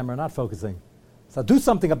Avodas Hashem or not focusing. So do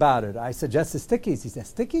something about it. I suggested stickies. He said,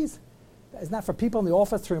 stickies? Isn't that for people in the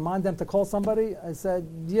office to remind them to call somebody? I said,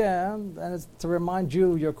 yeah, and it's to remind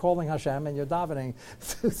you you're calling Hashem and you're davening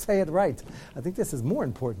to say it right. I think this is more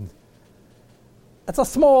important. That's a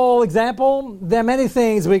small example. There are many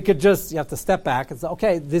things we could you have to step back and say,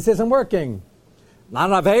 okay, this isn't working. Not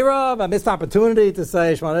an Aveira, a missed opportunity to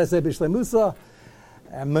say, Shema Neseh B'Shlei Musa,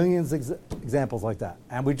 and millions examples like that.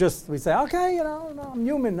 And we say, okay, no, I'm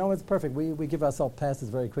human, no one's perfect. We give ourselves passes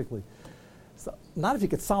very quickly. So, not if you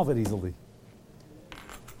could solve it easily.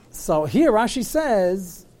 So here Rashi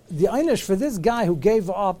says, the einish for this guy who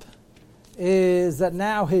gave up is that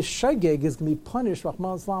now his shegeg is going to be punished,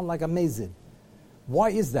 Rahman Islam, like a mezid.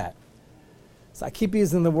 Why is that? So I keep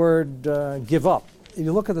using the word give up. If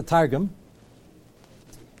you look at the Targum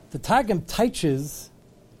teaches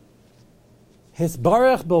his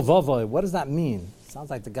barach b'vavoi. What does that mean?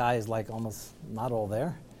 Sounds like the guy is like almost not all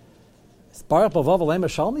there. How can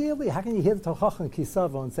you hear the Tochach and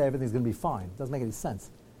Kisavo and say everything's going to be fine? It doesn't make any sense.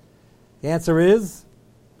 The answer is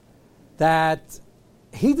that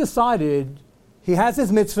he decided he has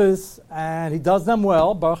his mitzvahs and he does them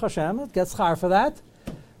well, Baruch Hashem, gets schar for that,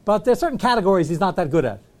 but there are certain categories he's not that good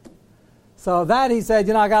at. So that he said,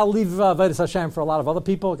 I got to leave Avodas Hashem for a lot of other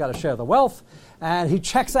people, got to share the wealth, and he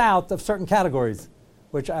checks out of certain categories,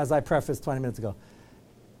 which, as I prefaced 20 minutes ago,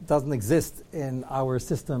 doesn't exist in our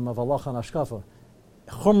system of halacha and hashkafa.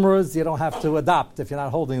 Chumras you don't have to adopt if you're not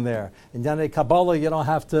holding there. In Yanei Kabbalah you don't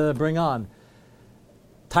have to bring on.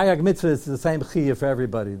 Tayag mitzvah is the same chiyah for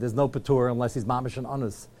everybody. There's no patur unless he's mamish and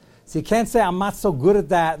anus. So you can't say I'm not so good at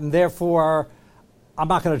that and therefore I'm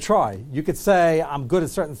not going to try. You could say I'm good at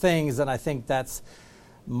certain things and I think that's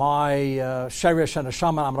my sherish and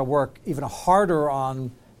neshama. I'm going to work even harder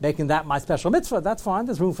on making that my special mitzvah. That's fine.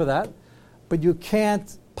 There's room for that. But you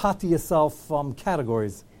can't pati yourself from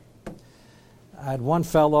categories. I had one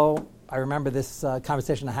fellow, I remember this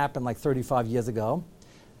conversation that happened like 35 years ago.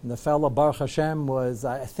 And the fellow, Baruch Hashem, was,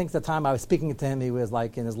 I think the time I was speaking to him, he was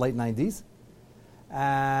like in his late 90s.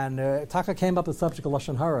 And Taka came up with the subject of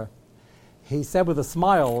Lashon Hara. He said with a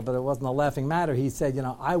smile, but it wasn't a laughing matter, he said,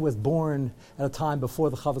 I was born at a time before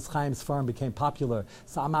the Chavetz Chaim's firm became popular,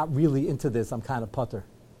 so I'm not really into this, I'm kind of putter.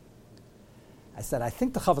 I said, I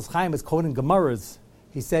think the Chavetz Chaim is quoting Gemaras.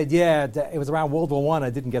 He said, yeah, it was around World War I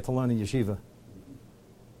didn't get to learn in yeshiva.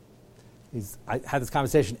 I had this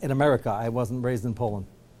conversation in America. I wasn't raised in Poland.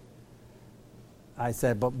 I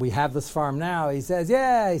said, but we have this farm now. He says,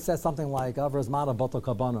 yeah. He says something like, Avras Mana Boto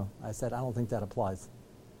Kabano. I said, I don't think that applies.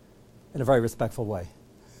 In a very respectful way.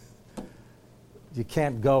 You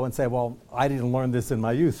can't go and say, well, I didn't learn this in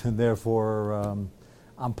my youth, and therefore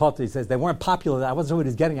I'm potter. He says, they weren't popular. I wasn't sure what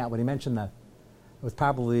he's getting at when he mentioned that. It was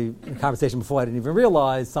probably a conversation before I didn't even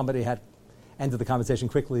realize somebody had ended the conversation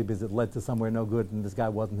quickly because it led to somewhere no good and this guy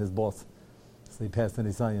wasn't his boss. So he passed in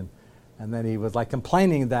Isayan. And then he was like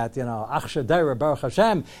complaining that, Achsha Deira, Baruch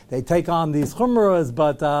Hashem, they take on these chumras,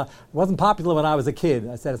 but it wasn't popular when I was a kid.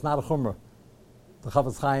 I said, it's not a chumrah. The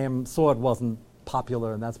Chavetz Chaim sword wasn't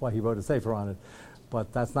popular and that's why he wrote a sefer on it.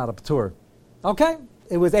 But that's not a patur. Okay,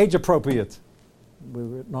 it was age appropriate. We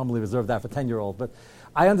normally reserve that for 10-year-olds, but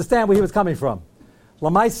I understand where he was coming from.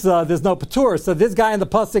 Lamaisa, there's no patur. So this guy in the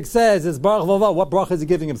pasuk says, "Is baruch v'vavai." What bracha is he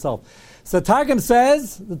giving himself? So Targum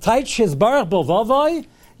says, "The taich is baruch v'vavai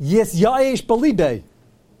yis ya'ish belibe."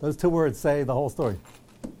 Those two words say the whole story.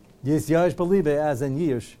 Yis ya'ish belibe, as in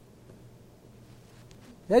yish.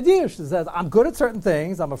 Yish says, "I'm good at certain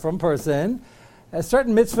things. I'm a firm person.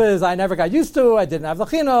 Certain mitzvahs I never got used to. I didn't have the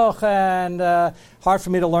chinuch, and hard for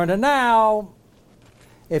me to learn it now.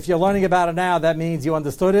 If you're learning about it now, that means you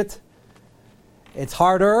understood it. It's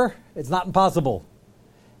harder. It's not impossible.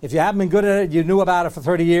 If you haven't been good at it, you knew about it for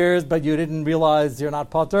 30 years, but you didn't realize you're not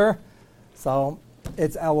potter. So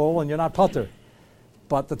it's elul, and you're not potter.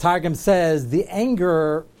 But the Targum says the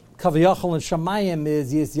anger, kaviyachol and shamayim,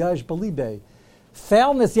 is yis yash belibe.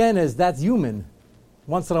 Failness yenis, that's human,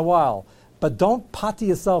 once in a while. But don't pati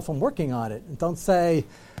yourself from working on it. And don't say,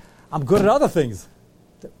 I'm good at other things.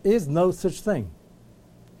 There is no such thing.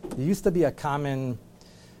 There used to be a common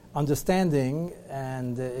understanding,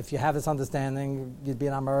 and if you have this understanding, you'd be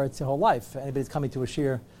an Amoritz your whole life. Anybody's coming to a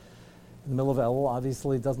shir in the middle of Elul,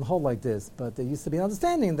 obviously it doesn't hold like this, but there used to be an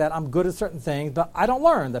understanding that I'm good at certain things, but I don't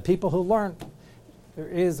learn. The people who learn, there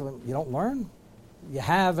is, when you don't learn, you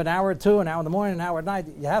have an hour or two, an hour in the morning, an hour at night,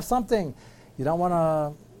 you have something. You don't want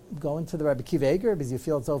to go into the Rebbe Akiva Eiger because you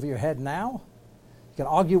feel it's over your head now. You can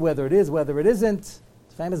argue whether it is, whether it isn't.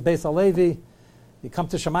 Famous Beis Halevi. You come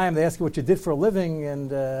to Shemayim, they ask you what you did for a living,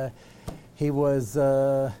 and he was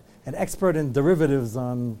an expert in derivatives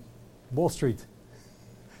on Wall Street.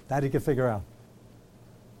 That he could figure out.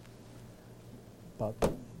 But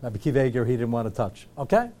Rabbi Akiva Eiger, he didn't want to touch.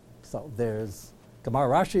 Okay? So there's Gemara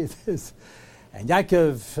Rashi, and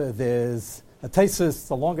Yaakov, there's a tesis,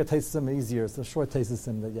 the longer tesis easier. It's the short tesis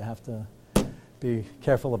that you have to be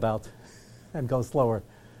careful about and go slower.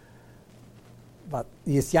 But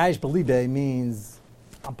Yisyayish Belibe means,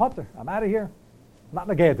 I'm potter, I'm out of here. Not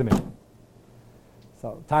negayah to me.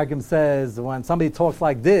 So Targum says, when somebody talks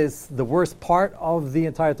like this, the worst part of the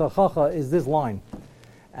entire Tochacha is this line.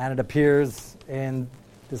 And it appears in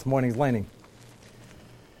this morning's laning.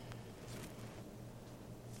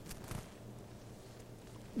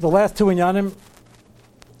 The last two inyanim,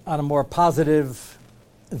 on a more positive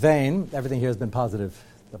vein, everything here has been positive.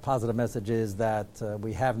 The positive message is that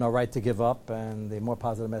we have no right to give up, and the more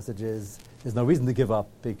positive message is there's no reason to give up,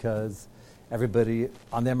 because everybody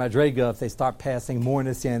on their madrega, if they start passing more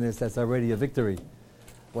nisyanis, that's already a victory.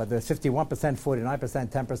 Whether it's 51%, 49%,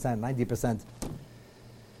 10%, 90%.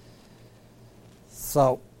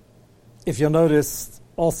 So, if you'll notice,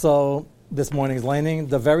 also this morning's laning,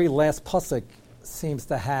 the very last pasuk seems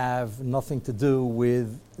to have nothing to do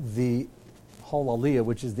with the whole aliyah,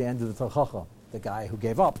 which is the end of the Tochacha. The guy who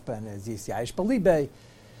gave up, and is Yisyayish Belibe.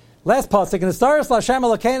 Last pasuk in the stars, Lashem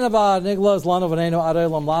Elokeinu v'Niglos Lanu v'Neinu Adei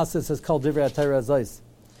Olam Lasis says Kol Divrei HaTorah Zos.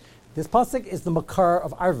 This pasuk is the makar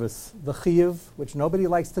of arvus, the chiyuv, which nobody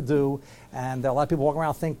likes to do, and a lot of people walking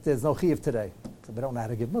around think there's no chiyuv today, so they don't know how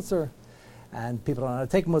to give musar, and people don't know how to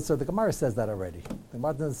take musar. The Gemara says that already. The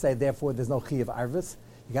Gemara doesn't say therefore there's no chiyuv arvus.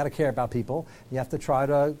 You got to care about people. You have to try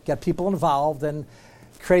to get people involved and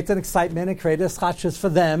create an excitement and create a schachas for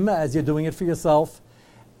them as you're doing it for yourself.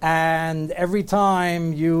 And every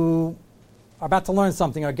time you are about to learn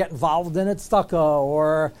something or get involved in it, stucco,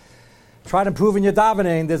 or try to improve in your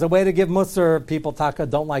davening, there's a way to give musar. People, taka,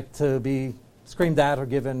 don't like to be screamed at or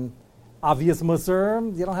given obvious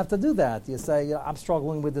musar. You don't have to do that. You say, I'm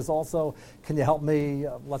struggling with this also. Can you help me?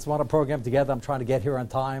 Let's run a program together. I'm trying to get here on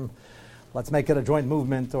time. Let's make it a joint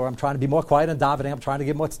movement, or I'm trying to be more quiet in davening. I'm trying to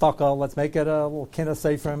give more tzedakah. Let's make it a little kinah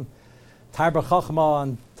seifrim. Tarba chachma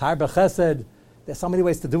and tarba chesed. There's so many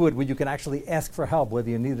ways to do it where you can actually ask for help, whether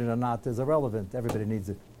you need it or not is irrelevant. Everybody needs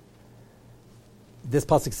it. This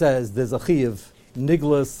pasuk says there's a chiyuv,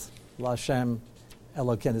 niglas lashem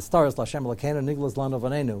elokeinu. Nistaris lashem elokeinu, niglas lanu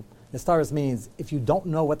v'neinu. Nistaris means if you don't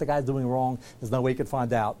know what the guy's doing wrong, there's no way you can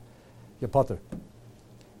find out. You're potter.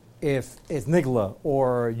 If it's nigla,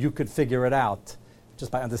 or you could figure it out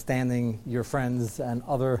just by understanding your friends and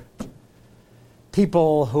other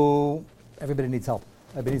people who, everybody needs help.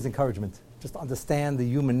 Everybody needs encouragement. Just understand the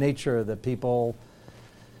human nature that people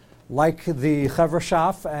like the Chevra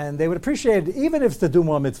Shaf, and they would appreciate it, even if it's to do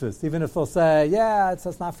more mitzvahs, even if they'll say, yeah,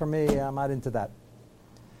 that's not for me, I'm not into that.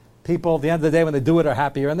 People, at the end of the day, when they do it, are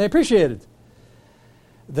happier, and they appreciate it.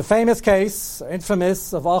 The famous case,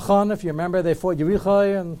 infamous, of Achan, if you remember, they fought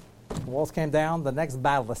Yericho, and the walls came down. The next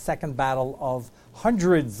battle, the second battle of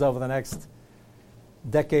hundreds over the next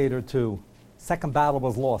decade or two, second battle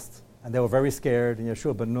was lost. And they were very scared, and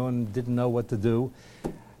Yeshua ben Nun didn't know what to do.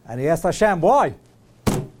 And he asked Hashem, why?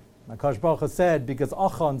 And Akash Baruch Hu said, because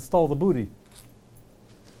Achan stole the booty.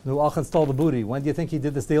 No, Achan stole the booty. When do you think he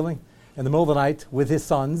did the stealing? In the middle of the night with his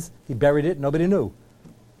sons. He buried it. Nobody knew.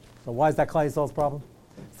 So why is that Klal Yisrael's problem?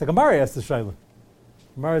 It's the Gemara asks the Shaila.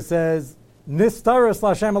 Gemara says, Nistaris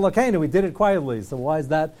Lashem Elokeinu. We did it quietly. So why is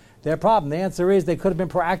that their problem? The answer is they could have been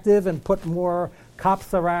proactive and put more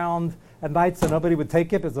cops around at night so nobody would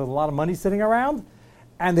take it because there's a lot of money sitting around.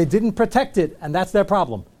 And they didn't protect it, and that's their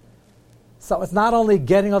problem. So it's not only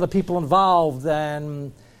getting other people involved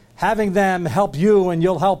and having them help you and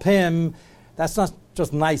you'll help him. That's not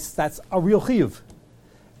just nice. That's a real chiyuv.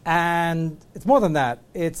 And it's more than that.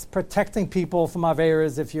 It's protecting people from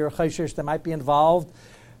averas. If you're a chayshish that might be involved,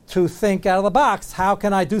 to think out of the box, how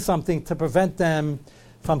can I do something to prevent them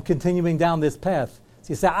from continuing down this path?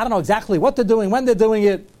 So you say, I don't know exactly what they're doing, when they're doing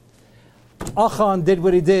it. Achan did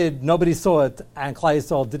what he did, nobody saw it, and Klal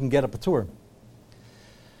Yisrael didn't get a patur.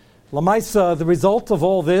 Lamaisa, the result of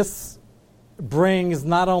all this brings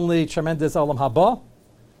not only tremendous olam haba,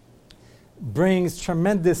 brings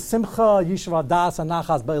tremendous simcha, yishuv das, and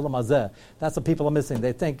nachas b'olam hazeh. That's what people are missing.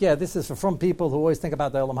 They think, yeah, this is from people who always think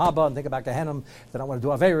about the olam haba and think about Gehenim. They don't want to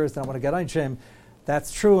do averos, they don't want to get einshim.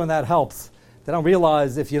 That's true, and that helps. They don't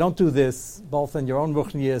realize if you don't do this, both in your own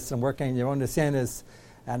ruchnius and working in your own nisyanis,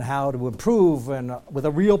 and how to improve, and with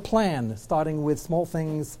a real plan, starting with small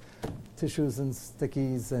things, tissues and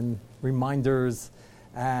stickies and reminders,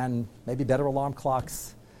 and maybe better alarm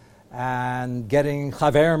clocks, and getting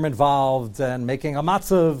chaverim involved, and making a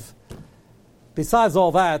matzav. Besides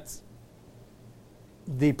all that,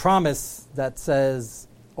 the promise that says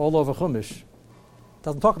all over Chumash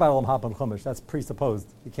doesn't talk about Olam Haba and Chumash. That's presupposed.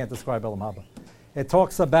 You can't describe Olam Haba. It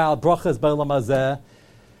talks about brachas b'olam hazeh.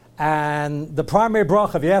 And the primary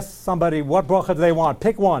bracha, if you ask somebody, what bracha do they want?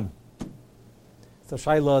 Pick one. It's a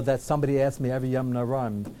shayla that somebody asked me every Yom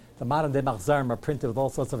Naram. The modern day machzarim are printed with all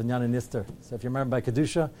sorts of inyan and nister. So if you remember by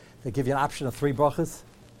Kedusha, they give you an option of 3 brachas.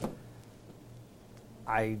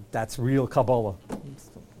 That's real Kabbalah.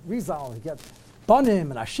 Rizal, you get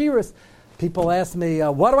Banim and Ashiris. People ask me,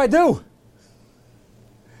 what do I do?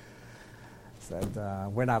 Said,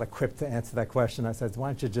 we're not equipped to answer that question. I said, why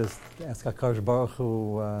don't you just ask HaKadosh Baruch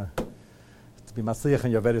Hu to be Masliach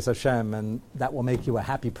in your Vedas Hashem, and that will make you a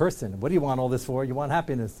happy person. What do you want all this for? You want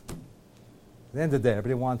happiness. At the end of the day,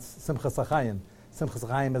 everybody wants Simchas HaChaim. Simchas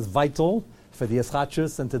HaChaim is vital for the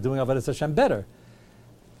Eschatshus and to doing Avodas Hashem better.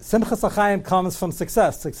 Simchas HaChaim comes from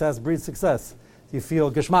success. Success breeds success. You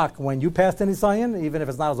feel geschmack when you pass any Nisayan, even if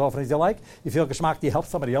it's not as often as you like. You feel geschmack to help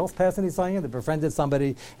somebody else pass any Nisayan, that befriended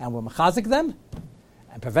somebody and were mechazik them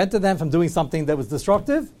and prevented them from doing something that was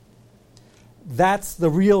destructive. That's the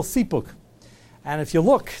real sipuk. And if you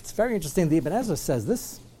look, it's very interesting. The Ibn Ezra says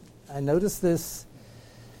this. I noticed this.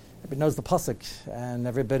 Everybody knows the pasuk, and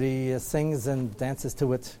everybody sings and dances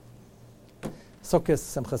to it. Sukkot,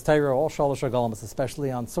 Simchas Torah, all Shalosh Regalim,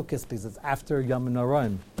 especially on Sukkot because it's after Yom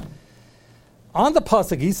Noraim. On the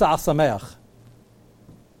pasuk, Yisa'ach Sameach,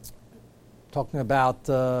 talking about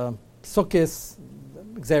Sukkot,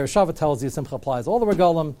 Gzeir Shavah tells you Simcha applies all the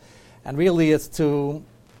regalim, and really it's to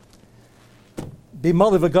be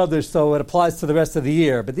Mali v'Gadush, so it applies to the rest of the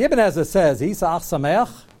year. But the Ibn Ezra says, Yisa'ach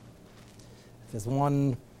Sameach, if there's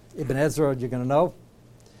one Ibn Ezra you're going to know,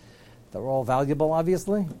 they're all valuable,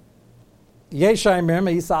 obviously. Yesh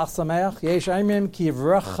Aimim, Yisa'ach Sameach, Yesh Aimim ki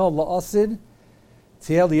yivrecha la'asid,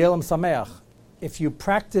 tiel yelam Sameach. If you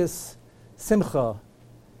practice simcha,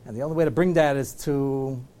 and the only way to bring that is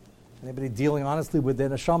to anybody dealing honestly with their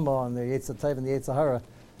neshama and their Yetzer Tov and the Yetzer Hara,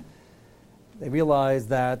 they realize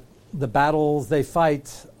that the battles they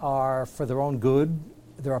fight are for their own good.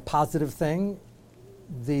 They're a positive thing.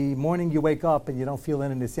 The morning you wake up and you don't feel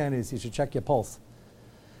any nisyanis, you should check your pulse.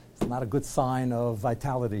 It's not a good sign of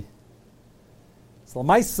vitality. So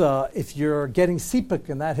Lamaisa, if you're getting sipuk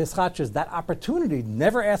in that hischachas, that opportunity,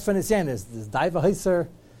 never ask for nisyanis. This daiva heiser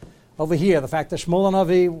over here, the fact that Shmuel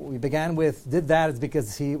Hanavi, we began with, did that is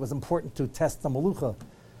because it was important to test the malucha,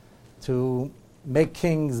 to make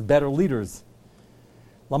kings better leaders.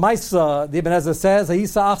 Lamaisa, the Ibn Ezra says,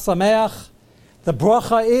 Yisa'ach Sameach, the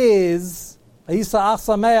bracha is, Yisa'ach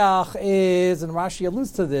Sameach is, and Rashi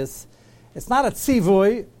alludes to this, it's not a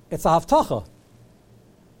tzivui, it's a haftacha.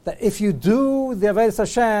 That if you do the Avodas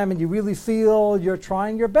Hashem and you really feel you're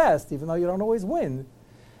trying your best, even though you don't always win,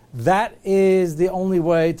 that is the only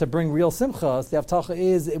way to bring real simcha. The Haftacha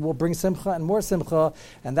is it will bring simcha and more simcha,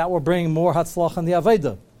 and that will bring more hatzlach in the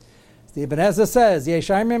Aveda. The Ibn Ezra says,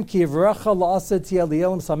 Yeshaimim ki yivrecha la'ased tiyeh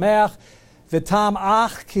li'elim sameach v'tam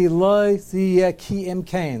ach ki lo ziyeh ki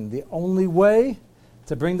imkain. The only way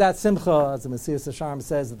to bring that simcha, as the Messias Hashem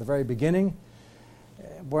says at the very beginning,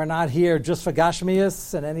 we're not here just for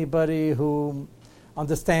Gashmias, and anybody who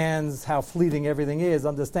understands how fleeting everything is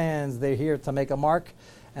understands they're here to make a mark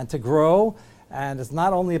and to grow. And it's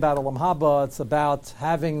not only about Olam Haba, it's about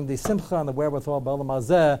having the simcha and the wherewithal b'Olam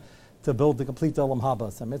Hazeh to build the complete Olam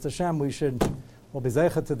Haba. So Mitzvah Hashem, we'll be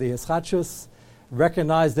zeicha to the Hischatshus,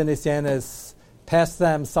 recognize the Nisyanis, pass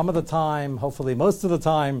them some of the time, hopefully most of the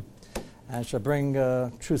time, and shall bring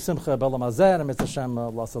true simcha b'Olam Hazeh and Mitzvah Hashem,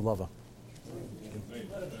 Lasa Lava.